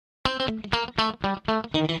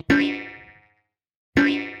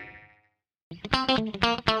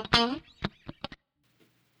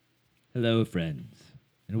Hello, friends,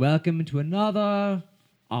 and welcome to another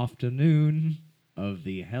afternoon of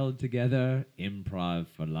the Held Together Improv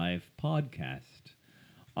for Life podcast.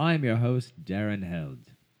 I'm your host, Darren Held.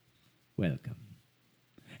 Welcome.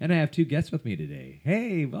 And I have two guests with me today.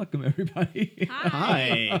 Hey, welcome, everybody.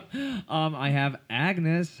 Hi. I have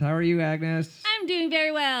Agnes. How are you, Agnes? I'm doing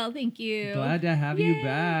very well, thank you. Glad to have you Yay.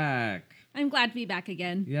 back. I'm glad to be back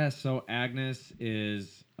again. Yes, so Agnes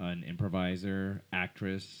is an improviser,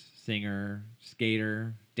 actress, singer,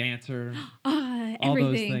 skater, dancer, all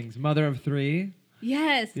Everything. those things. Mother of three.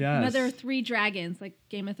 Yes. Yes. Mother of three dragons, like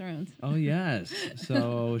Game of Thrones. Oh, yes.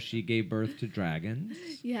 So she gave birth to dragons.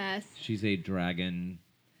 Yes. She's a dragon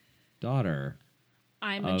daughter.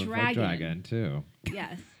 I'm of a dragon. A dragon, too.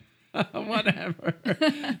 Yes. Whatever.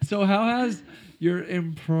 So how has your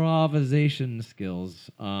improvisation skills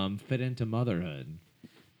fit into motherhood?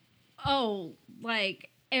 Oh, like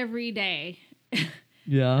every day.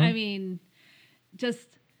 Yeah. I mean,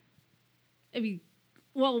 I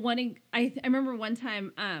remember one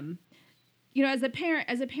time, as a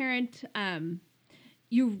parent,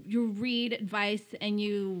 you read advice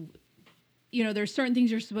and there's certain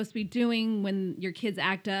things you're supposed to be doing when your kids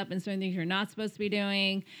act up and certain things you're not supposed to be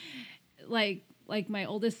doing. Like my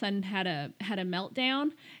oldest son had a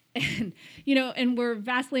meltdown and, and we're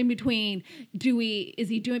vacillating between, is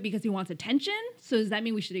he doing it because he wants attention? So does that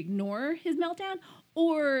mean we should ignore his meltdown?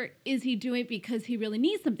 Or is he doing it because he really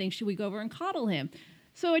needs something? Should we go over and coddle him?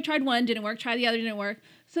 So I tried one, didn't work. Tried the other, didn't work.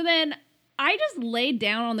 So then I just laid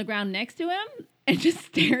down on the ground next to him and just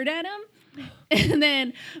stared at him. And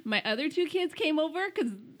then my other two kids came over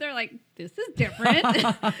because they're like, this is different.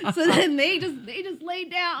 So then they just laid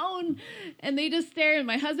down and they just stared at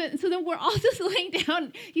my husband. And so then we're all just laying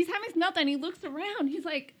down. He's having his meltdown. He looks around. He's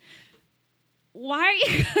like, why are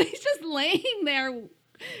you guys just laying there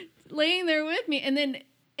with me? And then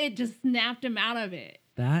it just snapped him out of it.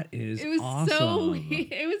 That is it was awesome. So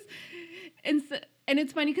it was, and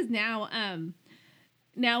it's funny because now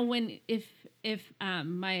when if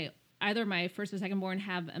either my first or second born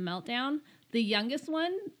have a meltdown, the youngest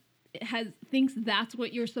one thinks that's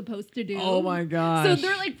what you're supposed to do. Oh my gosh. So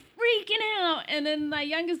they're like freaking out, and then my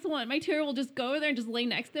youngest one, my 2-year-old, will just go over there and just lay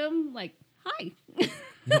next to him like, hi.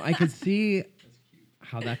 I could see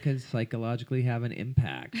how that could psychologically have an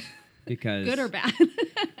impact. Because good or bad.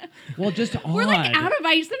 Well, just odd. We're like out of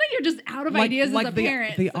ideas. Sometimes you're just out of ideas as a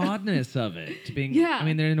parent. The oddness of it. Being, yeah. I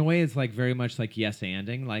mean, in a way, it's like very much like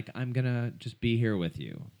yes-anding. Like, I'm going to just be here with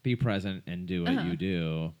you. Be present and do what you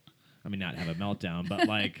do. I mean, not have a meltdown, but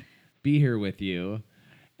like be here with you.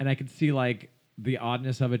 And I could see like the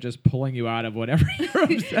oddness of it just pulling you out of whatever you're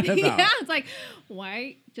upset about. Yeah, it's like,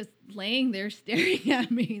 why just laying there staring at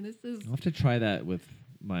me? I'll have to try that with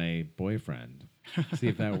my boyfriend. See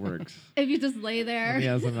if that works. If you just lay there. He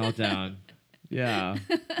has a meltdown. Yeah.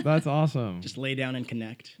 That's awesome. Just lay down and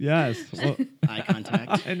connect. Yes. Well, eye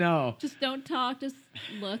contact. I know. Just don't talk. Just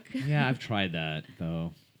look. Yeah, I've tried that,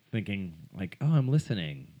 though. Thinking, like, oh, I'm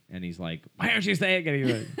listening. And he's like, why aren't you saying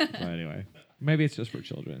anything? So anyway, maybe it's just for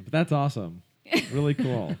children. But that's awesome. Really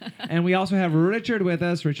cool. And we also have Richard with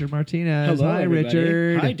us, Richard Martinez. Hello, Hi, everybody.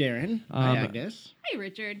 Richard. Hi, Darren. Hi, Agnes. Hi,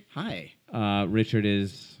 Richard. Hi. Richard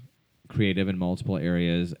is creative in multiple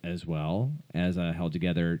areas as well as a Held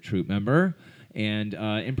Together troupe member and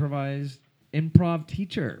improv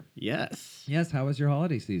teacher. Yes. Yes. How was your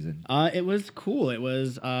holiday season? It was cool. It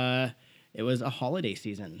was a holiday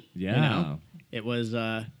season. Yeah. You know? It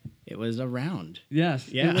was around. Yes,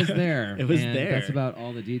 Yeah. it was there. It was and there. That's about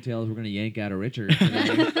all the details we're going to yank out of Richard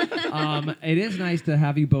today. It is nice to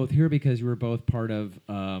have you both here because you were both part of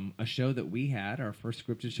a show that we had, our first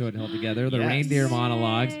scripted show at Held Together, the Yes. Reindeer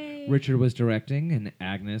Monologues. Yay. Richard was directing, and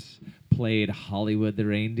Agnes played Hollywood the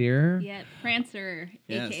Reindeer. Yeah, Prancer,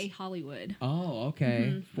 Yes. a.k.a. Hollywood. Oh,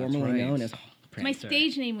 okay. That's Formerly right. known as Prancer. My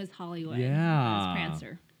stage name was Hollywood. Yeah. As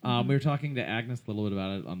Prancer. We were talking to Agnes a little bit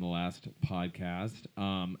about it on the last podcast.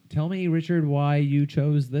 Tell me, Richard, why you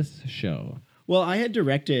chose this show. Well, I had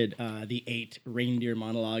directed the 8 Reindeer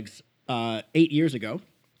Monologues 8 years ago,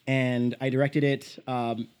 and I directed it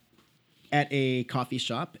at a coffee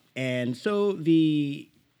shop. And so the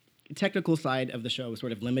technical side of the show was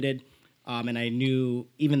sort of limited, and I knew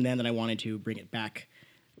even then that I wanted to bring it back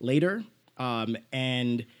later.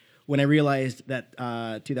 And when I realized that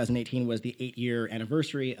 2018 was the 8-year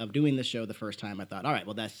anniversary of doing the show the first time, I thought, all right,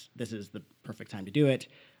 well, this is the perfect time to do it.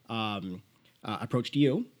 Approached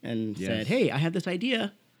you and said, hey, I have this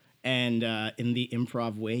idea, And in the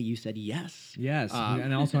improv way, you said yes. Yes,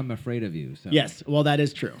 and also I'm afraid of you. So Yes, well, that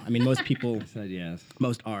is true. I mean, most people, I said yes.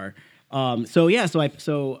 most are.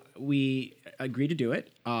 So we agreed to do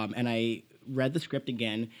it, and I read the script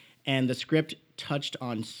again, and the script touched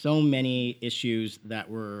on so many issues that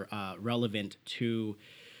were relevant to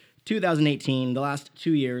 2018, the last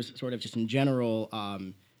 2 years, sort of just in general,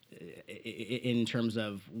 in terms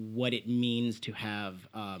of what it means to have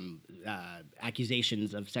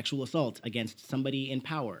accusations of sexual assault against somebody in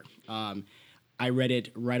power. I read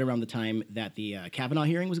it right around the time that the Kavanaugh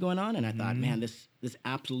hearing was going on, and I thought, man, this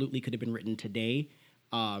absolutely could have been written today.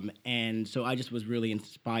 And so I just was really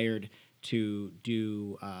inspired to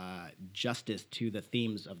do justice to the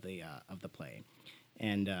themes of the play,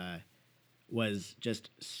 and was just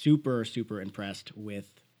super, super impressed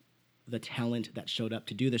with the talent that showed up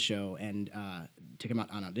to do the show and to come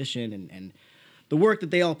out on audition, and the work that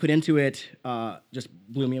they all put into it just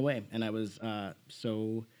blew me away, and I was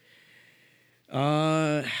so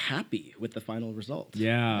happy with the final result.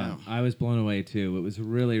 Yeah, I was blown away too. It was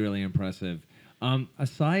really, really impressive.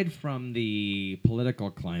 Aside from the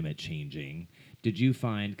political climate changing, did you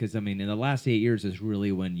find, because I mean, in the last 8 years is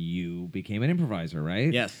really when you became an improviser,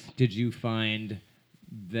 right? Yes. Did you find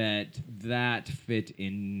that fit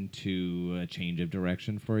into a change of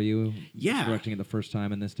direction for you? Yeah. Directing it the first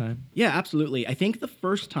time and this time? Yeah, absolutely. I think the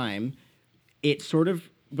first time, it sort of,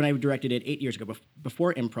 when I directed it 8 years ago,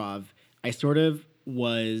 before improv, I sort of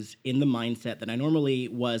was in the mindset that I normally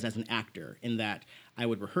was as an actor, in that I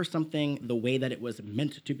would rehearse something the way that it was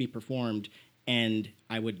meant to be performed, and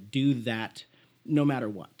I would do that no matter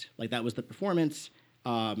what. Like, that was the performance,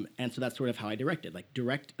 and so that's sort of how I directed. Like,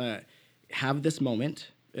 have this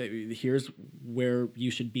moment, here's where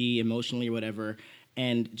you should be emotionally or whatever,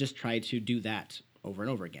 and just try to do that over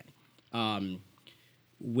and over again.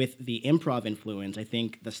 With the improv influence, I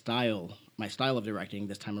think my style of directing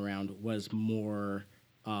this time around was more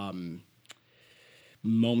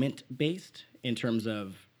moment-based, in terms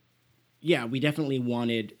of, yeah, we definitely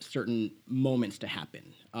wanted certain moments to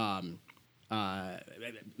happen.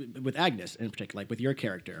 With Agnes in particular, like with your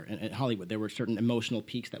character in Hollywood, there were certain emotional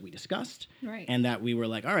peaks that we discussed, right, and that we were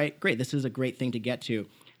like, all right, great, this is a great thing to get to.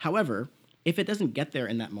 However, if it doesn't get there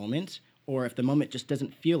in that moment, or if the moment just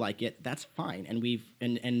doesn't feel like it, that's fine.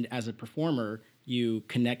 And as a performer, you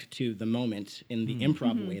connect to the moment in the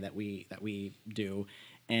improv way that we do,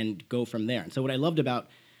 and go from there. And so what I loved about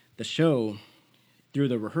the show, through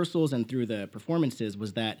the rehearsals and through the performances,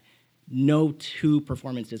 was that no two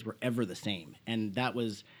performances were ever the same, and that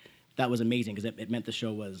was amazing, because it meant the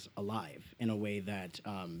show was alive in a way that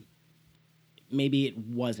maybe it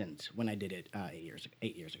wasn't when I did it 8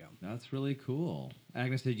 years ago. That's really cool.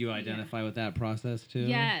 Agnes, did you identify with that process too?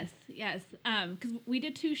 Yes. Because we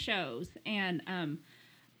did 2 shows, and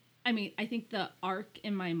I mean, I think the arc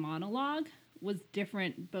in my monologue was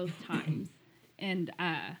different both times, and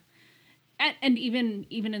even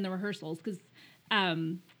in the rehearsals, because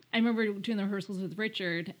I remember doing the rehearsals with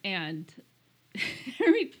Richard, and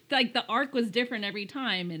like the arc was different every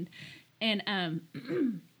time, and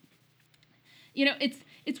you know,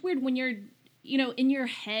 it's weird when you're, you know, in your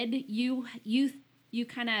head, you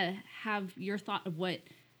kind of have your thought of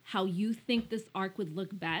how you think this arc would look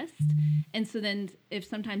best, and so then if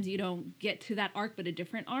sometimes you don't get to that arc but a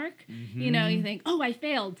different arc, you know, you think, oh, I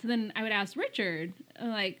failed. So then I would ask Richard,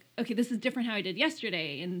 like, okay, this is different how I did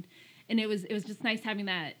yesterday, and it was just nice having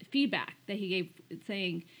that feedback that he gave,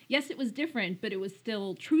 saying, yes, it was different, but it was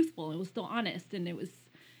still truthful, it was still honest, and it was,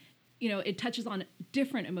 you know, it touches on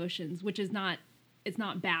different emotions, which is not, it's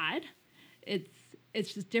not bad,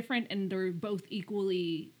 it's just different, and they're both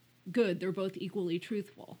equally good, they're both equally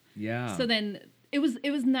truthful. Yeah. So then it was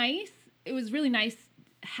nice, it was really nice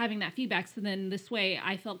having that feedback. So then this way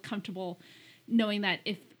I felt comfortable knowing that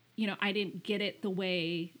if, you know, I didn't get it the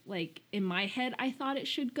way, like, in my head I thought it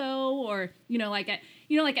should go, or, you know, like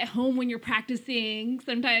at home when you're practicing,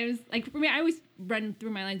 sometimes, like, for me, I always run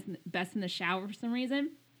through my lines best in the shower for some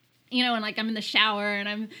reason. You know, and like I'm in the shower and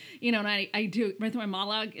I'm, you know, and I do run through my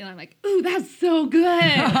monologue and I'm like, ooh, that's so good.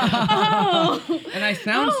 Oh, and I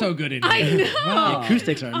sound so good in here. I know. The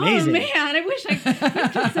acoustics are amazing. Oh man, I wish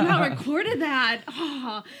I somehow recorded that.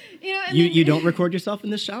 Oh, you know, and You don't record yourself in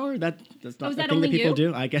the shower? That's not is the that thing only that people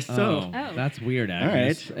you? do. I guess so. Oh. That's weird,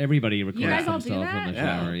 Agnes. All Everybody records guys all do themselves in the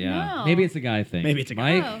that? shower. Yeah. Yeah. No. Maybe it's a guy thing. Maybe it's a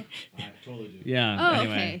guy. Mike? Oh, I totally do. Yeah. oh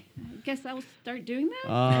anyway. okay. I guess I'll start doing that.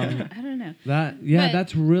 I don't know. But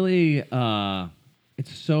that's really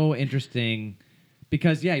it's so interesting,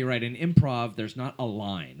 because you're right. In improv, there's not a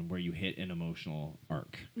line where you hit an emotional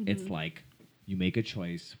arc. It's like you make a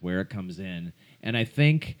choice where it comes in, and I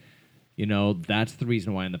think that's the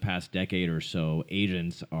reason why in the past decade or so,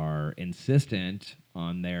 agents are insistent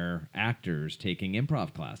on their actors taking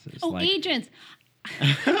improv classes. Oh, agents.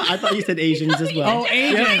 I thought you said Asians as well. Oh,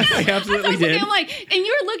 agents. I absolutely did. I'm like, and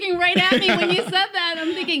you were looking right at me when you said that.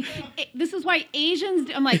 I'm thinking, this is why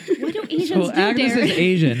Asians. I'm like, what do Asians So do, Agnes Darren? is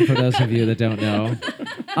Asian, for those of you that don't know.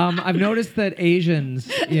 I've noticed that Asians,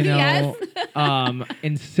 Yes.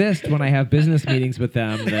 insist when I have business meetings with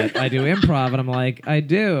them that I do improv, and I'm like, I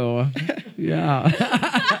do.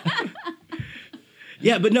 Yeah.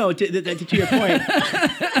 Yeah, but no, to your point.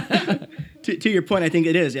 To your point, I think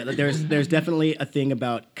it is. Yeah, there's definitely a thing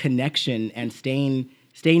about connection and staying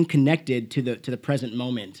connected to the present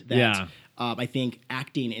moment that Yeah. I think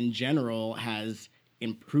acting in general has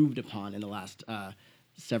improved upon in the last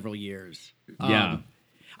several years. Yeah.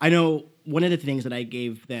 I know one of the things that I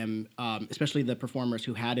gave them, especially the performers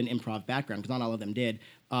who had an improv background, because not all of them did,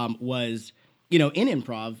 was, in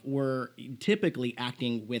improv, we're typically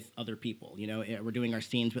acting with other people. We're doing our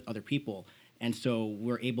scenes with other people. And so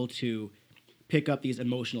we're able to pick up these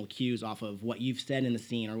emotional cues off of what you've said in the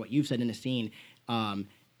scene or what you've said in the scene.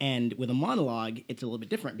 And with a monologue, it's a little bit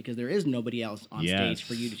different because there is nobody else on stage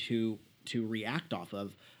for you to react off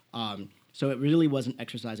of. So it really was an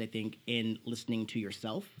exercise, I think, in listening to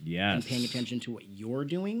yourself and paying attention to what you're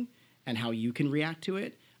doing and how you can react to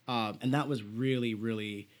it. And that was really,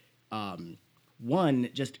 really, one,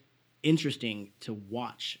 just interesting to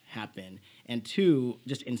watch happen, and two,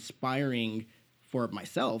 just inspiring for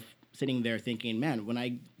myself, sitting there thinking, man, when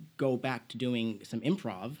I go back to doing some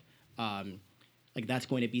improv, that's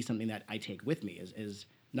going to be something that I take with me is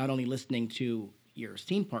not only listening to your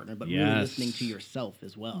scene partner, but really listening to yourself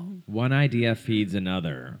as well. One idea feeds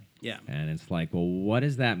another. Yeah. And it's like, well, what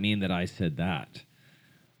does that mean that I said that?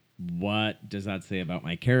 What does that say about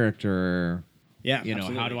my character? Yeah, How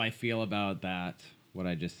absolutely. do I feel about that? What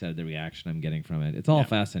I just said, the reaction I'm getting from it. It's all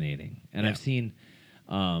fascinating. And I've seen,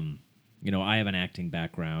 I have an acting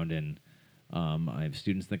background, and I have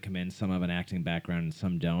students that come in. Some have an acting background and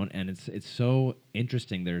some don't. And it's so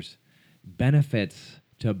interesting. There's benefits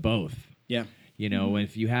to both. Yeah.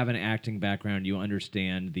 If you have an acting background, you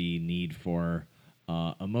understand the need for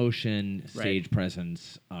emotion, stage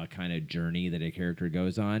presence, kind of journey that a character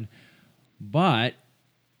goes on. But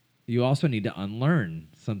you also need to unlearn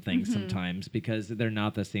some things sometimes because they're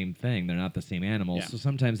not the same thing. They're not the same animals. Yeah. So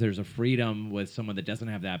sometimes there's a freedom with someone that doesn't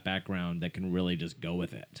have that background that can really just go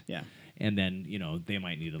with it. Yeah. And then, they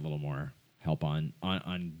might need a little more help on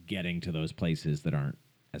getting to those places that aren't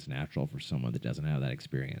as natural for someone that doesn't have that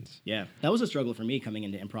experience. Yeah, that was a struggle for me coming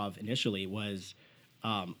into improv initially was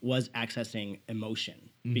accessing emotion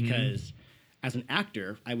because as an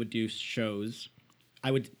actor, I would do shows.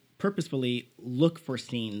 I would purposefully look for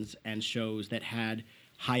scenes and shows that had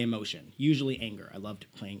high emotion, usually anger. I loved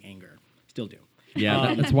playing anger, still do.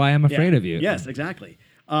 Yeah, that's why I'm afraid of you. Yes, exactly.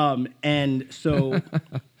 And so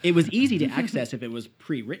it was easy to access if it was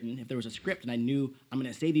pre-written, if there was a script and I knew I'm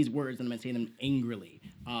going to say these words and I'm going to say them angrily.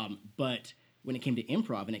 But when it came to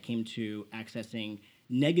improv and it came to accessing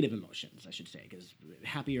negative emotions, I should say, because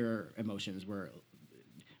happier emotions were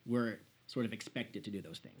sort of expected to do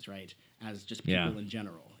those things, right? As just people in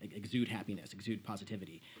general, exude happiness, exude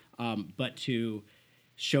positivity. But to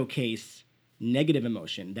showcase negative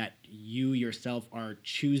emotion that you yourself are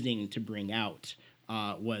choosing to bring out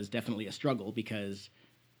was definitely a struggle because,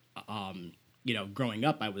 growing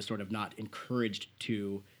up, I was sort of not encouraged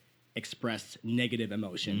to express negative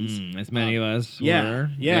emotions. As many of us Yeah, were.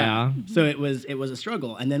 yeah. So it was a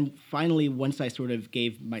struggle, and then finally, once I sort of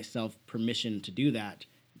gave myself permission to do that,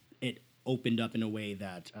 it opened up in a way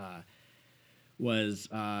that was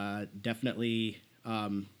definitely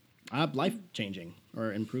life-changing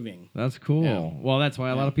or improving. That's cool. Yeah. Well, that's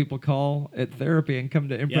why a lot of people call it therapy and come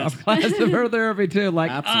to improv Yes. classes for therapy too. Like,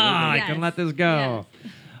 Absolutely. I Yes. can let this go.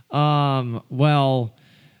 God,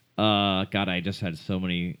 I just had so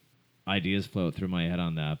many ideas float through my head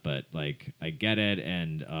on that, but I get it,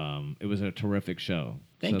 and it was a terrific show.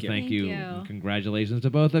 Thank you. Thank Thank you. you. Congratulations to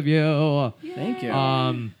both of you. Thank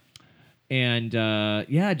you.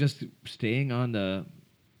 Just staying on the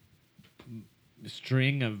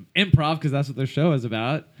string of improv because that's what the show is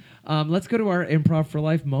about. Let's go to our improv for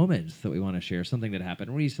life moments that we want to share. Something that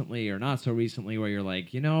happened recently or not so recently where you're like,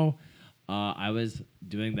 I was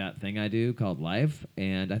doing that thing I do called life,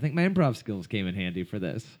 and I think my improv skills came in handy for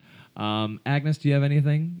this. Agnes, do you have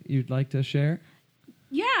anything you'd like to share?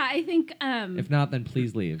 Yeah, I think. If not, then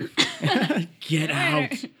please leave. Get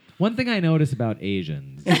out. One thing I notice about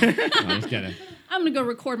Asians. No, I'm just kidding. I'm gonna go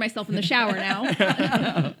record myself in the shower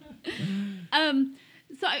now.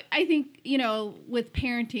 So I think with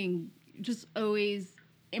parenting, just always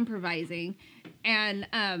improvising, and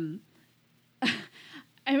I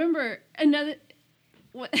remember another.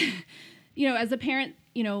 What, as a parent,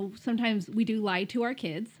 sometimes we do lie to our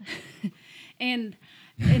kids, and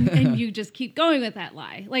you just keep going with that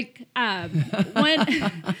lie. Like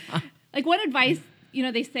one advice,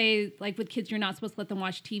 they say like with kids, you're not supposed to let them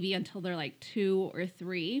watch TV until they're like 2 or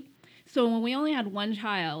 3. So when we only had one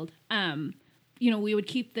child, we would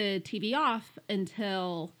keep the TV off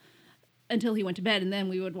until he went to bed, and then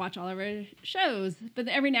we would watch all of our shows. But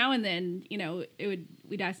every now and then,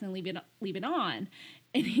 we'd accidentally leave it on,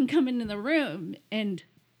 and he'd come into the room, and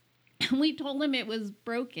we told him it was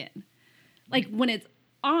broken. Like when it's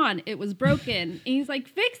on, it was broken, and he's like,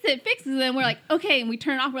 "Fix it." And then we're like, "Okay," and we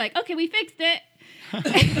turn it off. We're like, "Okay, we fixed it."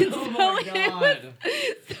 Oh my God.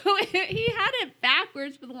 He had it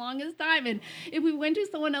backwards for the longest time, and if we went to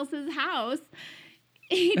someone else's house,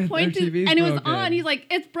 he'd point to, and it was on. He's like,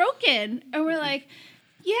 "It's broken," and we're like,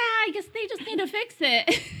 "Yeah, I guess they just need to fix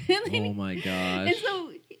it." Oh my gosh! And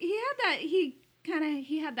so he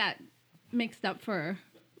had that mixed up for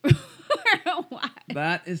a while.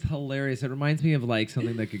 That is hilarious. It reminds me of like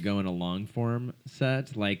something that could go in a long form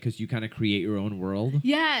set, like because you kind of create your own world.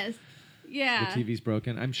 Yes. Yeah. The TV's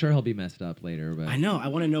broken. I'm sure he'll be messed up later, but I know. I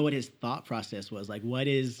want to know what his thought process was. Like, what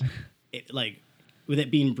is it like with it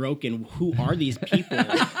being broken? Who are these people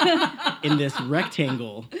in this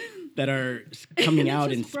rectangle that are coming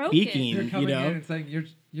out and broken. speaking? You're coming in and saying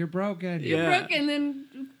you're broken. You're broken,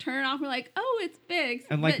 then turn it off. We're like, "Oh, it's fixed."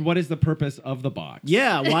 And like, what is the purpose of the box?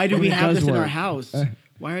 Yeah. Why do we It have does this in our work. house?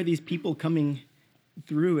 Why are these people coming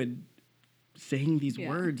through and saying these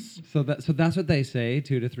words? So that's what they say,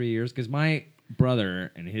 2 to 3 years. Because my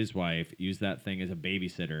brother and his wife use that thing as a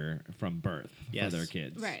babysitter from birth for their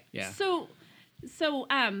kids. Right. Yeah. So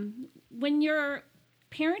when you're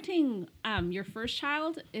parenting your first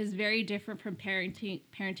child is very different from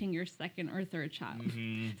parenting your second or third child.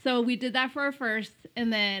 Mm-hmm. So we did that for our first,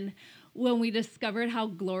 and then when we discovered how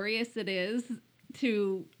glorious it is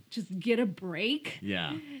to just get a break,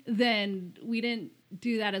 then we didn't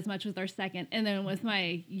do that as much with our second. And then with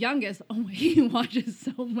my youngest, he watches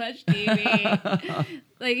so much TV.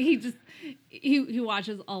 Like he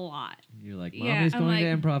watches a lot. You're like, Mommy's going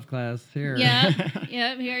to improv class here. Yeah,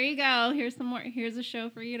 here you go. Here's some more. Here's a show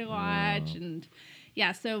for you to watch. And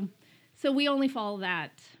so we only follow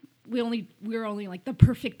that. We were only like the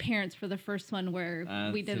perfect parents for the first one,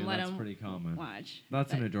 where we didn't let them pretty common. watch.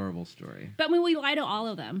 That's an adorable story. But we lie to all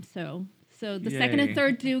of them, so the second and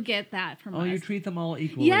third do get that from us. Oh, you treat them all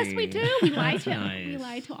equally. Yes, we do. We lie to nice. we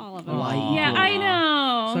lie to all of them. Lie Yeah, I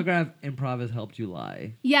know. So glad improv has helped you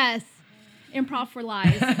lie. Yes. Improv for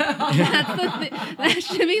lies. That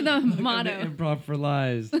should be the motto. Improv for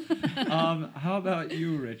lies. How about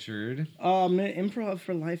you, Richard? Improv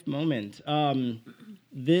for life moment.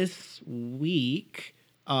 This week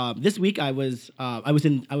I was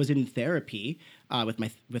in therapy with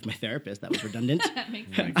my therapist. That was redundant. That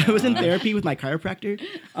makes sense. I was in therapy with my chiropractor.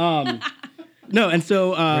 No, and so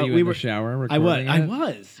were you we in were the shower. I was. recording it? I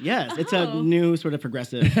was. Yes, it's a new sort of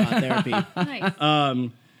progressive therapy. Nice.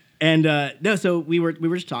 And no, so we were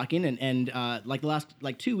just talking, and like the last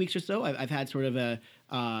 2 weeks or so, I've had sort of a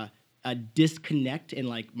disconnect in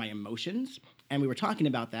like my emotions, and we were talking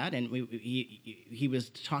about that, and he was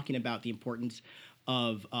talking about the importance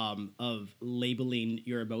of labeling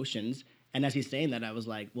your emotions. And as he's saying that, I was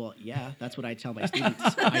like, well, yeah, that's what I tell my students.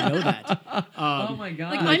 I know that. Oh my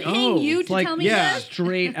God. Like, I'm paying you to tell me this?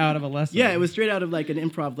 Straight out of a lesson. Yeah, it was straight out of like an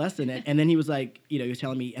improv lesson. And then he was like, he was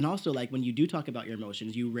telling me, and also like when you do talk about your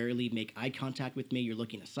emotions, you rarely make eye contact with me. You're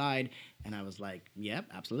looking aside. And I was like, yep,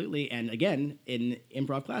 absolutely. And again, in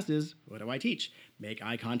improv classes, what do I teach? Make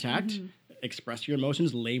eye contact, express your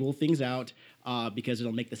emotions, label things out, because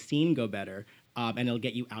it'll make the scene go better, and it'll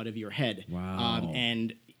get you out of your head. Wow.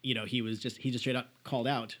 And he just straight up called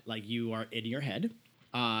out, like, you are in your head,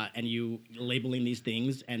 and you labeling these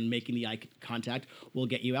things and making the eye contact will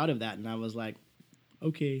get you out of that. And I was like,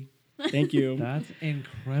 okay, thank you. That's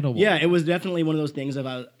incredible. Yeah, it was definitely one of those things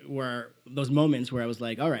about those moments where I was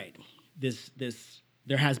like, all right,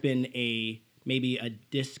 there has been maybe a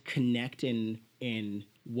disconnect in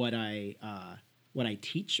what I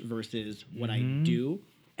teach versus what I do.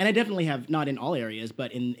 And I definitely have, not in all areas,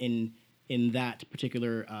 but in that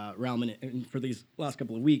particular realm, and for these last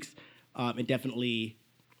couple of weeks, it definitely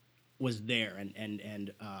was there,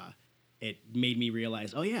 and it made me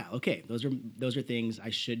realize, oh yeah, okay, those are things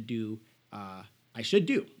I should do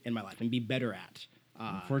in my life and be better at.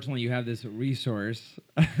 Unfortunately, you have this resource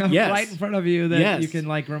Yes. right in front of you that Yes. you can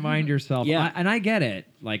like remind yourself. Yeah. And I get it.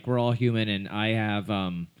 Like, we're all human, and I have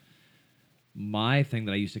my thing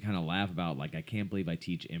that I used to kind of laugh about, like, I can't believe I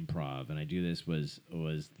teach improv and I do this, was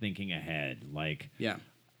thinking ahead. Like, Yeah.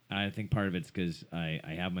 I think part of it's because I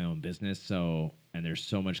have my own business, so, and there's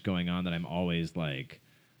so much going on that I'm always like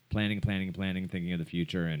planning, thinking of the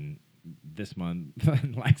future, and this month,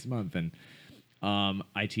 next month, and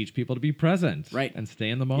I teach people to be present, Right. and stay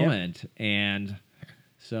in the moment, and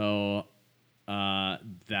so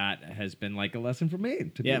that has been like a lesson for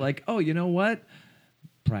me to be like, oh, you know what,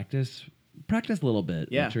 practice a little bit.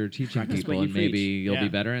 Yeah. What you're teaching Practice people, what you and maybe preach. you'll Yeah. be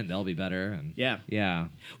better, and they'll be better, and Yeah.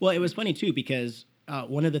 Well, it was funny too because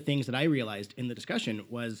one of the things that I realized in the discussion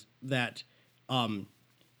was that,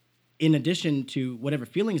 in addition to whatever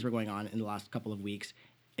feelings were going on in the last couple of weeks,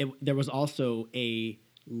 there was also a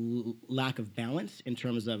lack of balance in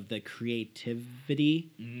terms of the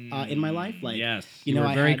creativity in my life. Like, yes, you know, were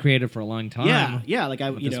I very had- creative for a long time. Yeah, like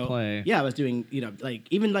I, with you this know, play. yeah, I was doing, you know, like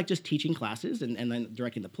even like just teaching classes and then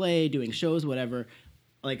directing the play, doing shows, whatever.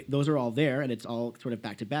 Like those are all there, and it's all sort of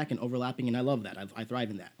back to back and overlapping, and I love that. I thrive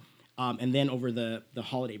in that. And then over the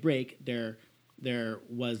holiday break, there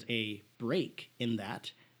was a break in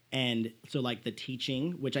that, and so like the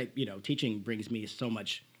teaching, which teaching brings me so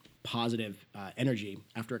much positive energy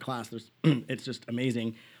after a class. It's just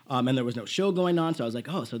amazing. And there was no show going on, so I was like,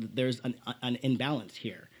 oh, so there's an imbalance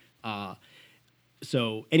here.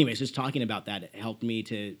 So, anyways, just talking about that, it helped me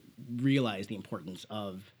to realize the importance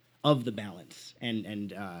of the balance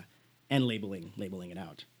and labeling it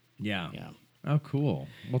out. Yeah. Yeah. Oh, cool.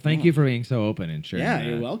 Well, thank you for being so open and sharing. Yeah, that.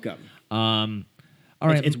 you're welcome. All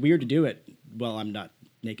right. It's weird to do it while I'm not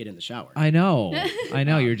naked in the shower. I know.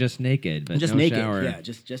 You're just naked, but just no naked. shower. Yeah,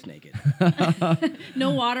 just naked.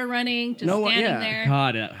 No water running, just No, standing yeah. there.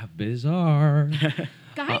 God, bizarre.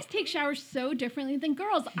 Guys take showers so differently than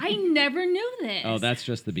girls. I never knew this. Oh, that's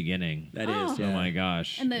just the beginning. That Oh. is. Yeah. Oh my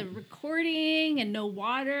gosh. And the recording and no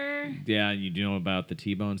water. Yeah, you do know about the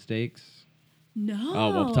T-bone steaks? No.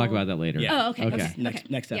 Oh, we'll talk about that later. Yeah. Oh, okay. Okay.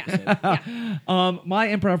 Next Yeah. episode. Yeah. My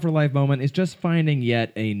improv for life moment is just finding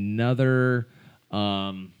yet another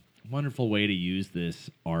wonderful way to use this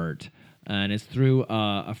art, and it's through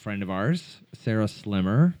a friend of ours, Sarah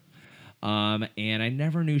Slimmer. And I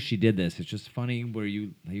never knew she did this. It's just funny where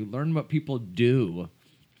you learn what people do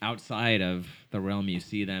outside of the realm you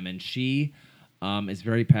see them, and she is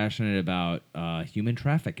very passionate about human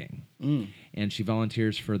trafficking, and she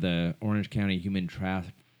volunteers for the Orange County Human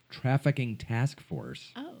Trafficking Task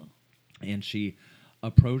Force. Oh. And she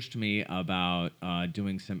approached me about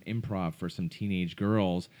doing some improv for some teenage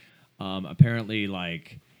girls. Apparently,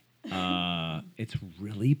 like, it's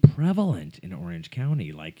really prevalent in Orange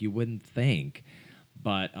County, like you wouldn't think,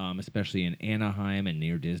 but especially in Anaheim and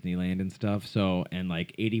near Disneyland and stuff. So, and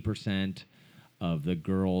like 80% of the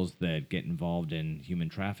girls that get involved in human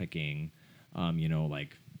trafficking,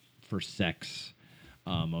 like for sex,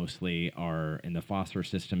 mostly are in the foster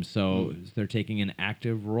system. So they're taking an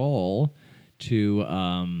active role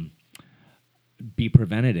to be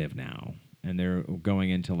preventative now, and they're going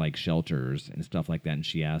into like shelters and stuff like that. And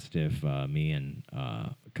she asked if me and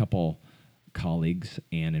a couple colleagues,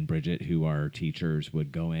 Anne and Bridget, who are teachers,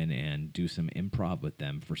 would go in and do some improv with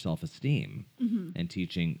them for self-esteem and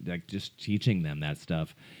teaching them that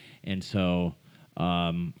stuff. And so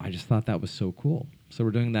I just thought that was so cool. So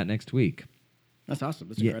we're doing that next week. That's awesome.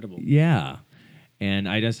 That's incredible. Yeah. And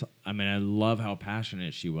I love how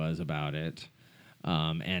passionate she was about it,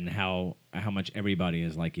 and how much everybody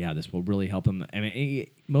is like, yeah, this will really help them. I mean,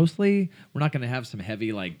 mostly we're not going to have some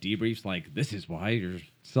heavy like debriefs like this is why your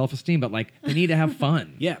self-esteem, but like they need to have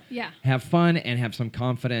fun. Yeah. Yeah. Have fun and have some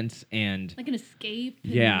confidence and Like an escape.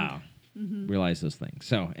 and- yeah, realize those things.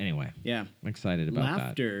 So anyway, Yeah. I'm excited about that.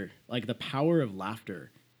 Laughter, like the power of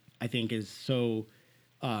laughter, I think is so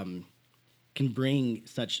can bring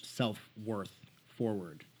such self-worth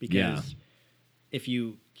forward, because Yeah. if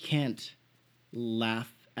you can't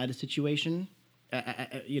laugh at a situation,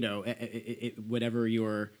 whatever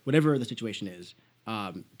the situation is,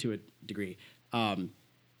 to a degree,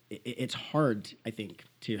 it's hard, I think,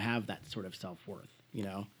 to have that sort of self-worth,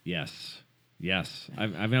 Yes.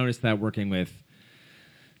 I've noticed that working with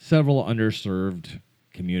several underserved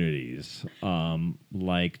communities,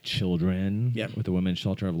 like children, Yep. with the Women's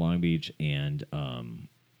Shelter of Long Beach, and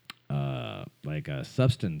like a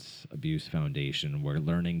substance abuse foundation. We're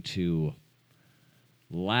learning to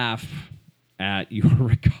laugh at your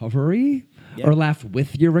recovery, Yep. or laugh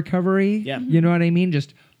with your recovery. Yeah. You know what I mean?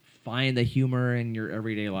 Just find the humor in your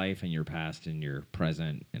everyday life and your past and your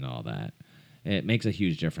present and all that. It makes a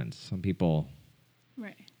huge difference. Some people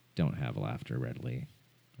Right. don't have laughter readily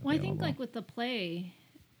Well, I think available. like with the play,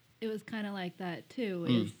 it was kind of like that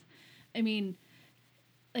too. I mean,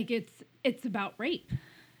 like it's about rape,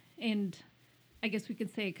 and I guess we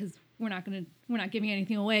could say because we're not giving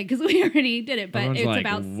anything away because we already did it, but Everyone's it's like,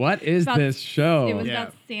 about what is about- this show? It was Yeah.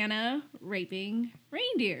 about Santa raping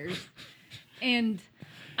reindeers, and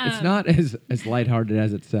It's not as lighthearted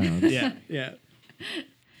as it sounds. Yeah, yeah.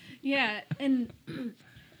 yeah, and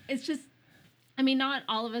it's just, I mean, not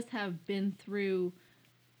all of us have been through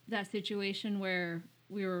that situation where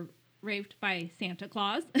we were raped by Santa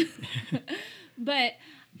Claus, but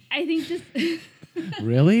I think just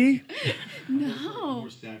Really? no. More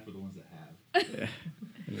sad for the ones that have.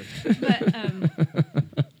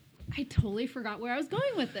 But I totally forgot where I was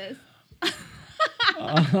going with this.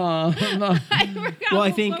 I forgot Well, I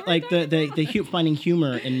what think we're like talking about. finding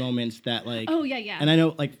humor in moments that like. Oh, yeah. And I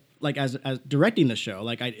know like as directing the show,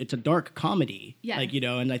 like it's a dark comedy. Yes. Like, you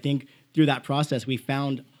know, and I think through that process we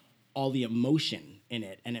found all the emotion in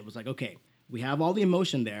it, and it was like, okay, we have all the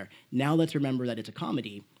emotion there. Now let's remember that it's a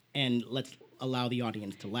comedy, and let's allow the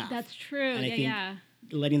audience to laugh. That's true. And I Yeah,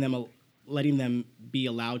 think letting them be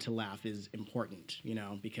allowed to laugh is important, you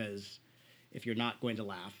know, because if you're not going to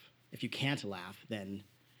laugh, if you can't laugh, then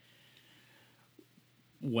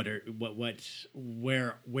where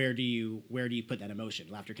do you put that emotion?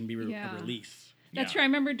 Laughter can be Yeah. a release. That's true. I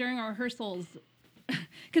remember during our rehearsals,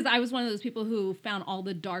 because I was one of those people who found all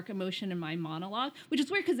the dark emotion in my monologue, which is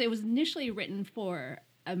weird because it was initially written for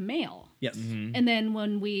a male. Yes. And then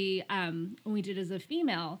when we did as a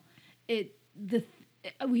female,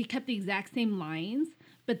 we kept the exact same lines,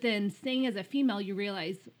 but then saying as a female, you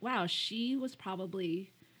realize, wow, she was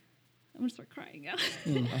probably. I'm gonna start crying now.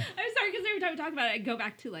 I'm sorry because every time we talk about it, I go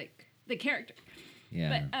back to like the character.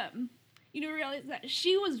 Yeah. But you realize that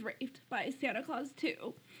she was raped by Santa Claus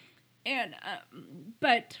too, and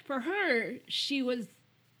but for her, she was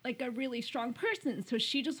like a really strong person, so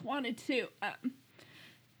she just wanted to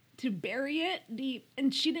bury it deep,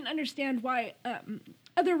 and she didn't understand why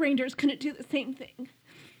other reindeers couldn't do the same thing,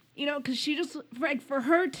 because she just, like, for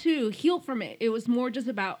her to heal from it, it was more just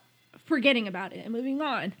about forgetting about it and moving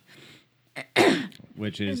on.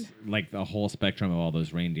 Which is like the whole spectrum of all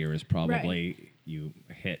those reindeer is probably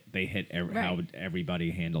how Right.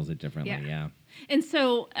 everybody handles it differently. Yeah. And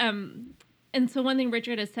so one thing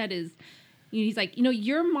Richard has said is, he's like,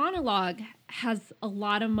 your monologue has a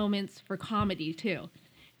lot of moments for comedy too.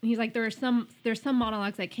 And he's like, there's some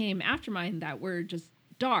monologues that came after mine that were just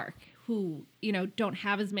dark, who don't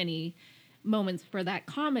have as many moments for that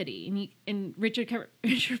comedy. And Richard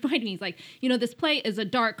reminded me, he's like, this play is a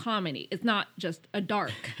dark comedy. It's not just a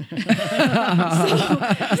dark.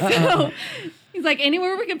 so he's like,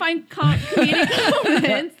 anywhere we can find comedic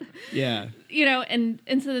moments. Yeah.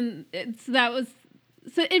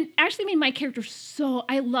 So it actually made my character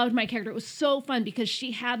I loved my character. It was so fun because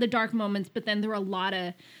she had the dark moments, but then there were a lot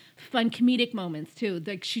of fun comedic moments too.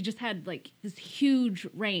 Like she just had like this huge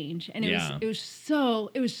range, and it was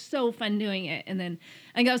so fun doing it. And then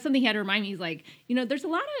I think that was something he had to remind me. He's like, there's a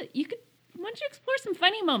lot of once you explore some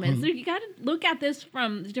funny moments, you got to look at this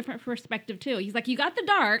from a different perspective too. He's like, you got the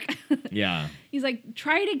dark. Yeah. He's like,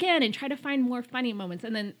 try it again and try to find more funny moments.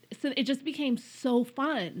 And then so it just became so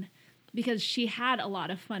fun because she had a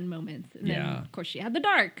lot of fun moments. And then of course she had the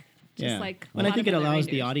dark. Just like and I think it other allows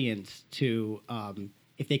the reindeers. audience to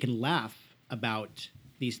if they can laugh about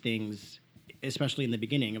these things, especially in the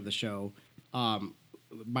beginning of the show,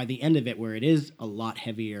 by the end of it, where it is a lot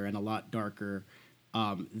heavier and a lot darker,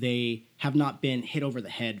 they have not been hit over the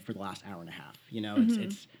head for the last hour and a half.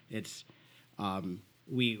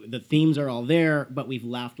 The themes are all there, but we've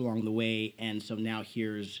laughed along the way, and so now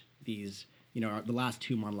here's these. The last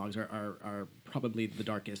two monologues are probably the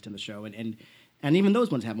darkest in the show, and even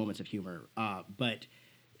those ones have moments of humor, but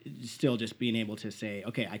still just being able to say,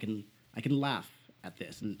 okay, I can laugh at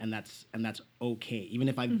this, and that's okay. Even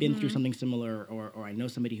if I've been through something similar, or I know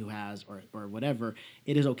somebody who has, or whatever,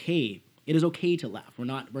 it is okay. It is okay to laugh. We're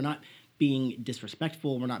not being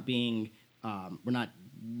disrespectful. We're not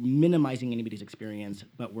minimizing anybody's experience,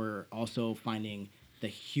 but we're also finding the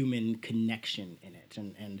human connection in it.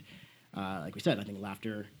 And like we said, I think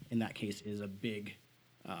laughter in that case is a big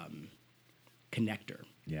connector.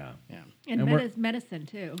 Yeah. Yeah. And medicine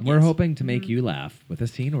too. We're hoping to make you laugh with a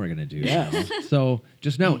scene we're going to do. Yes. now. So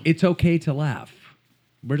just know it's okay to laugh.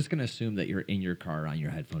 We're just going to assume that you're in your car on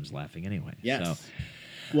your headphones laughing anyway. Yes.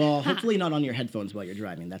 So, Well, hopefully not on your headphones while you're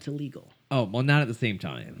driving. That's illegal. oh, well, not at the same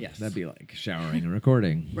time. Yes. That'd be like showering and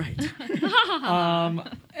recording. Right.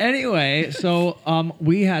 Anyway, so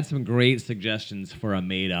we had some great suggestions for a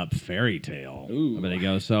made-up fairy tale Ooh. a minute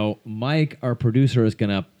ago. So Mike, our producer, is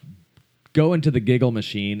going to go into the giggle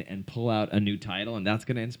machine and pull out a new title, and that's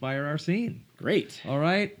going to inspire our scene. Great. All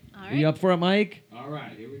right? All Are you right. up for it, Mike? All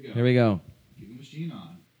right, here we go. Here we go. Keep the machine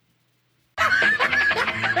on.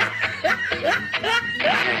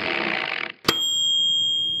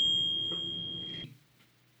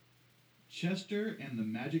 Chester and the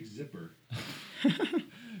Magic Zipper.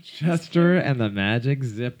 Chester and the Magic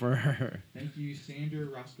Zipper. Thank you, Sander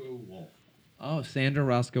Roscoe Wolf. Oh, Sander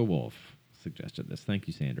Roscoe Wolf suggested this. Thank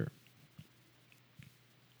you, Sander.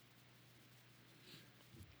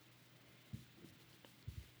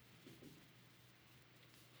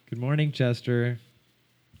 Good morning, Chester.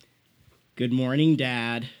 Good morning,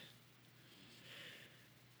 Dad.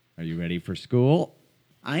 Are you ready for school?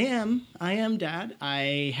 I am, Dad.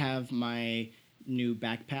 I have my new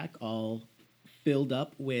backpack all filled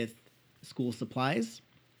up with school supplies,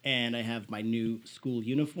 and I have my new school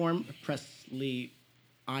uniform freshly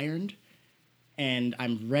ironed, and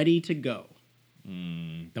I'm ready to go.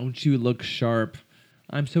 Don't you look sharp?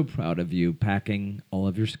 I'm so proud of you packing all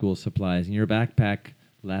of your school supplies in your backpack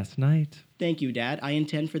last night. Thank you, Dad. I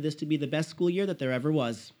intend for this to be the best school year that there ever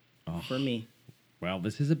was for me. Well,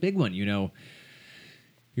 this is a big one. You know,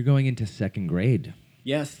 you're going into second grade.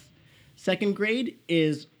 Yes. Second grade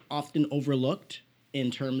is often overlooked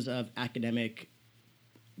in terms of academic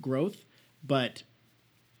growth, but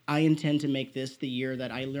I intend to make this the year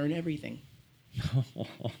that I learn everything.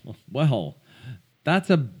 Well,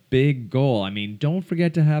 that's a big goal. I mean, don't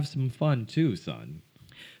forget to have some fun too, son.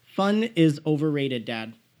 Fun is overrated,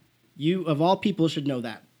 Dad. You, of all people, should know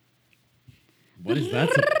that. What is that?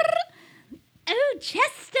 Oh,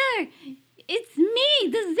 Chester! It's me,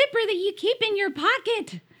 the zipper that you keep in your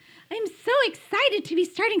pocket. I'm so excited to be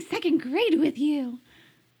starting second grade with you.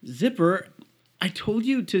 Zipper, I told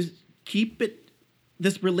you to keep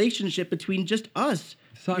this relationship between just us.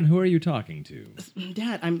 Son, who are you talking to?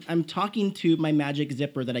 Dad, I'm talking to my magic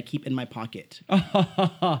zipper that I keep in my pocket.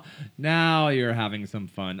 Now you're having some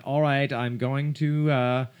fun. All right, I'm going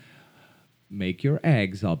to make your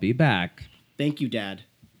eggs. I'll be back. Thank you, Dad.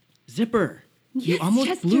 Zipper, you Yes, almost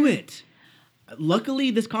Chester. blew it.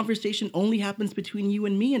 Luckily, this conversation only happens between you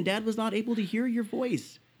and me, and Dad was not able to hear your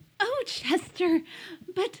voice. Oh, Chester,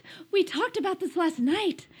 but we talked about this last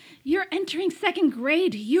night. You're entering second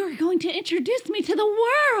grade. You're going to introduce me to the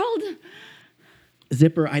world.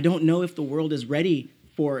 Zipper, I don't know if the world is ready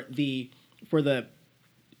for the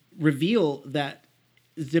reveal that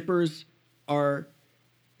zippers are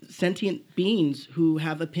sentient beings who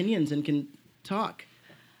have opinions and can talk.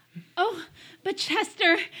 Oh, but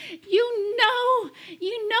Chester, you know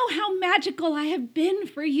how magical I have been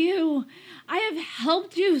for you. I have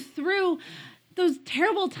helped you through those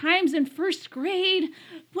terrible times in first grade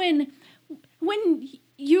when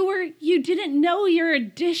you didn't know your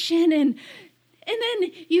addition and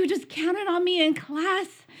then you just counted on me in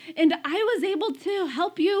class and I was able to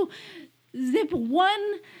help you zip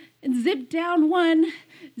one, zip down one,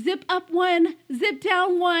 zip up one, zip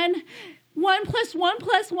down one. 1 + 1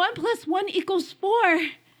 + 1 + 1 = 4.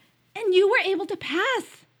 And you were able to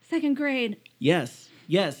pass second grade. Yes.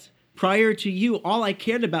 Prior to you, all I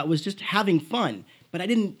cared about was just having fun, but I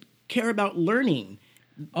didn't care about learning.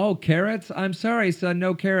 Oh, carrots? I'm sorry, son.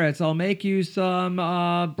 No carrots. I'll make you some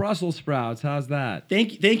Brussels sprouts. How's that?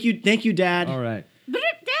 Thank you, Dad. All right. Dad!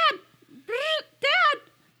 Dad!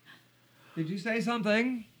 Did you say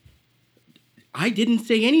something? I didn't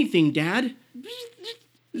say anything, Dad.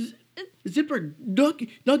 Zipper, knock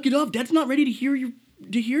it off. Dad's not ready to hear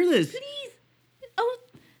this. Please.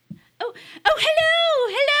 Oh,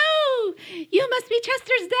 hello. You must be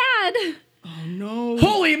Chester's dad. Oh no.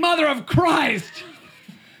 Holy Mother of Christ!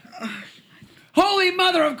 Holy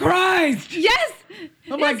Mother of Christ! Yes.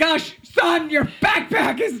 Oh my gosh, son, your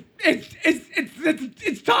backpack is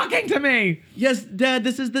it's talking to me. Yes, Dad.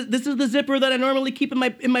 This is the zipper that I normally keep in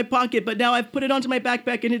my pocket, but now I've put it onto my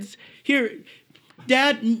backpack and it's here.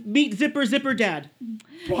 Dad, meet Zipper, Dad.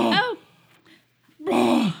 Oh,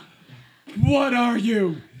 What are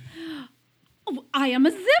you? I am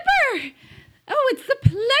a zipper. Oh, it's a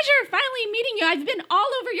pleasure finally meeting you. I've been all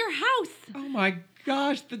over your house. Oh my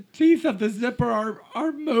gosh, the teeth of the zipper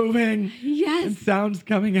are moving. Yes. And sounds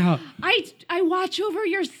coming out. I watch over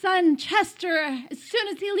your son, Chester, as soon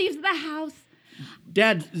as he leaves the house.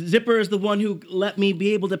 Dad, Zipper is the one who let me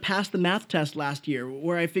be able to pass the math test last year,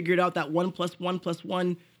 where I figured out that 1 + 1 +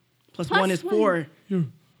 1 + 1 is 4.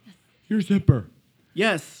 You're zipper.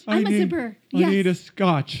 Yes. I'm a zipper. I Yes. need a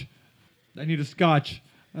scotch.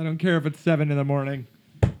 I don't care if it's 7 a.m.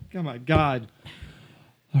 Oh my God.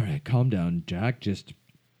 All right, calm down, Jack. Just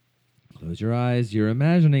close your eyes. You're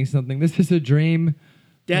imagining something. This is a dream.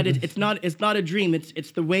 Dad, it's not a dream.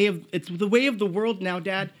 It's the way of the world now,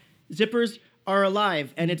 Dad. Zippers are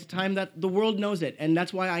alive, and it's time that the world knows it, and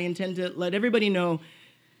that's why I intend to let everybody know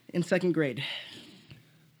in second grade.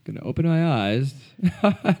 Gonna open my eyes,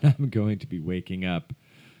 and I'm going to be waking up.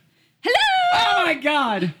 Hello! Oh my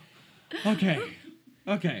God! Okay.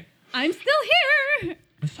 I'm still here.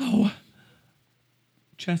 So,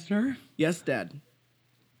 Chester, Yes, Dad.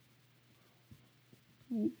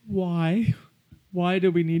 why? Why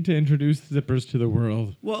do we need to introduce zippers to the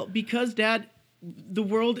world? Well, because, Dad, the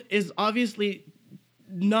world is obviously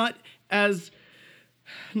not as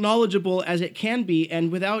knowledgeable as it can be,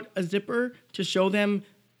 and without a zipper to show them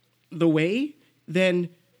the way, then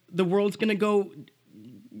the world's going to go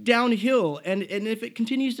downhill. And if it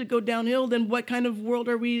continues to go downhill, then what kind of world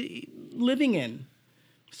are we living in?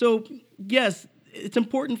 So, yes, it's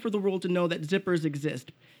important for the world to know that zippers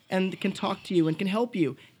exist and can talk to you and can help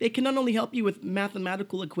you. They can not only help you with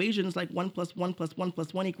mathematical equations like 1 + 1 + 1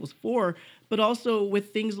 + 1 = 4, but also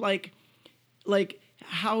with things like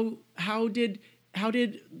how did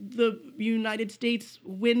the United States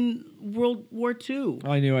win World War II?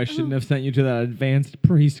 I knew I shouldn't have sent you to that advanced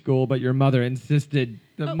preschool, but your mother insisted.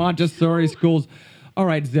 The Montessori schools. All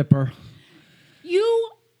right, Zipper.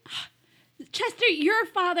 Chester, your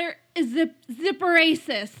father is a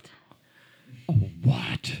zipper-racist. Oh,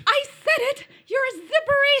 what? I said it! You're a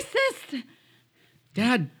zipper-racist!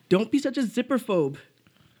 Dad, don't be such a zipperphobe.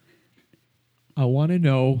 I want to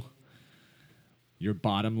know your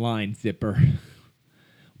bottom line, Zipper.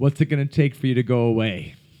 What's it going to take for you to go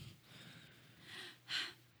away?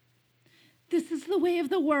 This is the way of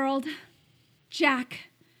the world. Jack,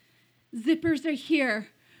 zippers are here.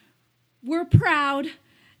 We're proud,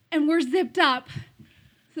 and we're zipped up.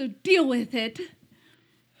 So deal with it.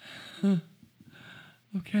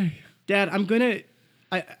 Okay. Dad, I'm going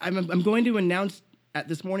to announce at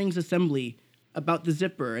this morning's assembly about the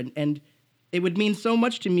zipper, and it would mean so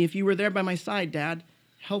much to me if you were there by my side, Dad,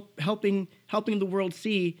 helping the world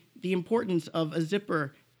see the importance of a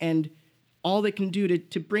zipper and all it can do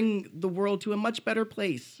to bring the world to a much better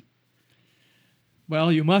place.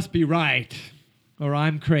 Well, you must be right, or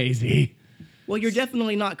I'm crazy. Well, you're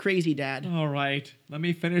definitely not crazy, Dad. All right, let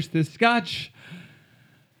me finish this scotch.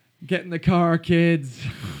 Get in the car, kids.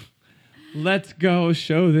 Let's go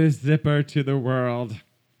show this zipper to the world.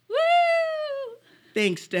 Woo!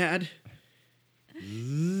 Thanks, Dad.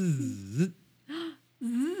 Yay!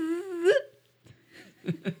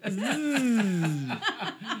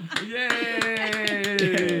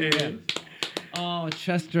 Oh,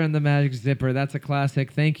 Chester and the Magic Zipper. That's a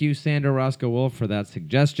classic. Thank you, Sandra Roscoe Wolf, for that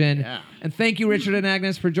suggestion. Yeah. And thank you, Richard and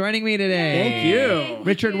Agnes, for joining me today. Thank you.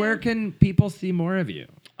 Richard, where can people see more of you?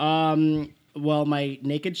 Well, my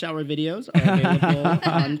naked shower videos are available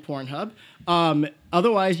on Pornhub.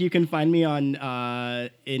 Otherwise, you can find me on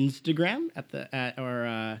Instagram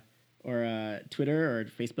or Twitter or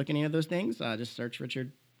Facebook, any of those things. Just search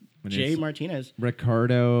Richard J. Martinez.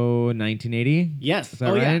 Ricardo 1980? Yes. Is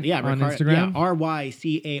that right? Yeah. On Ricardo, Instagram?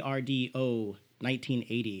 Yeah, RYCARDO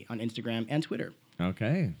 1980 on Instagram and Twitter.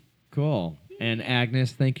 Okay, cool. And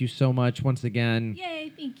Agnes, thank you so much once again.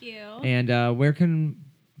 Yay, thank you. And where can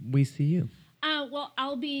we see you? Well,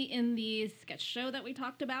 I'll be in the sketch show that we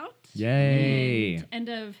talked about. Yay. And end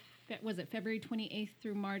of, was it February 28th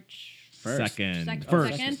through March? First. Second. Sec-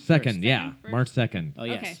 First. second? Second, yeah. First. March 2nd. Oh,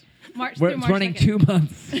 yes. Okay. March It's through March running 2nd. 2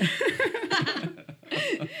 months.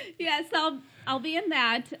 Yeah, so I'll be in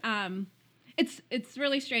that. It's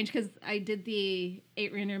really strange because I did the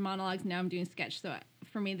 8 reindeer monologues. Now I'm doing sketch. So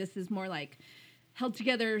for me, this is more like held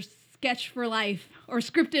together sketch for life or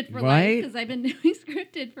scripted for life Right? because I've been doing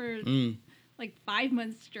scripted for like 5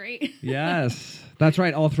 months straight. Yes. That's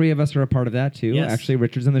right. All three of us are a part of that, too. Yes. Actually,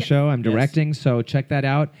 Richard's in the show. I'm Yes. directing. So check that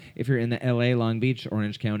out if you're in the LA, Long Beach,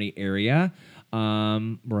 Orange County area.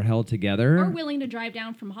 We're held together. Or willing to drive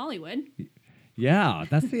down from Hollywood. Yeah,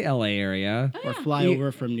 that's the LA area. Or fly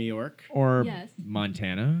over from New York. Or Yes.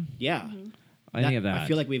 Montana. Yeah. Any of that. I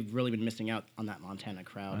feel like we've really been missing out on that Montana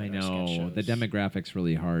crowd. I at our sketch know. The shows. demographic's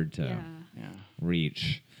really hard to Yeah. Yeah.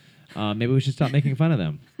 reach. Maybe we should stop making fun of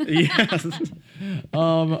them. Yes.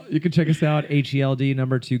 You can check us out,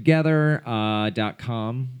 HELD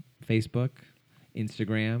together.com, Facebook,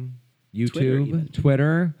 Instagram, YouTube,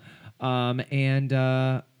 Twitter.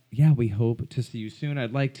 Yeah, we hope to see you soon.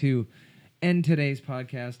 I'd like to end today's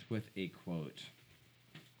podcast with a quote.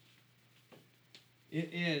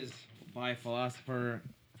 It is by philosopher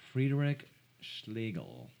Friedrich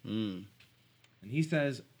Schlegel. And he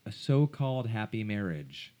says, a so-called happy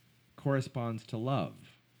marriage corresponds to love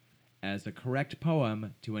as a correct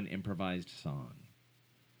poem to an improvised song.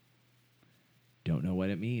 Don't know what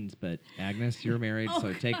it means, but Agnes, you're married, Oh,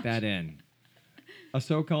 so take that in. A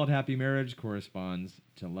so-called happy marriage corresponds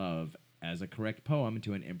to love as a correct poem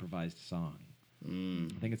to an improvised song. I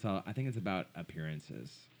think it's about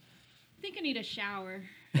appearances. I think I need a shower.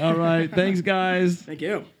 All right, thanks, guys. Thank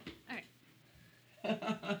you. All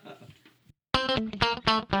right.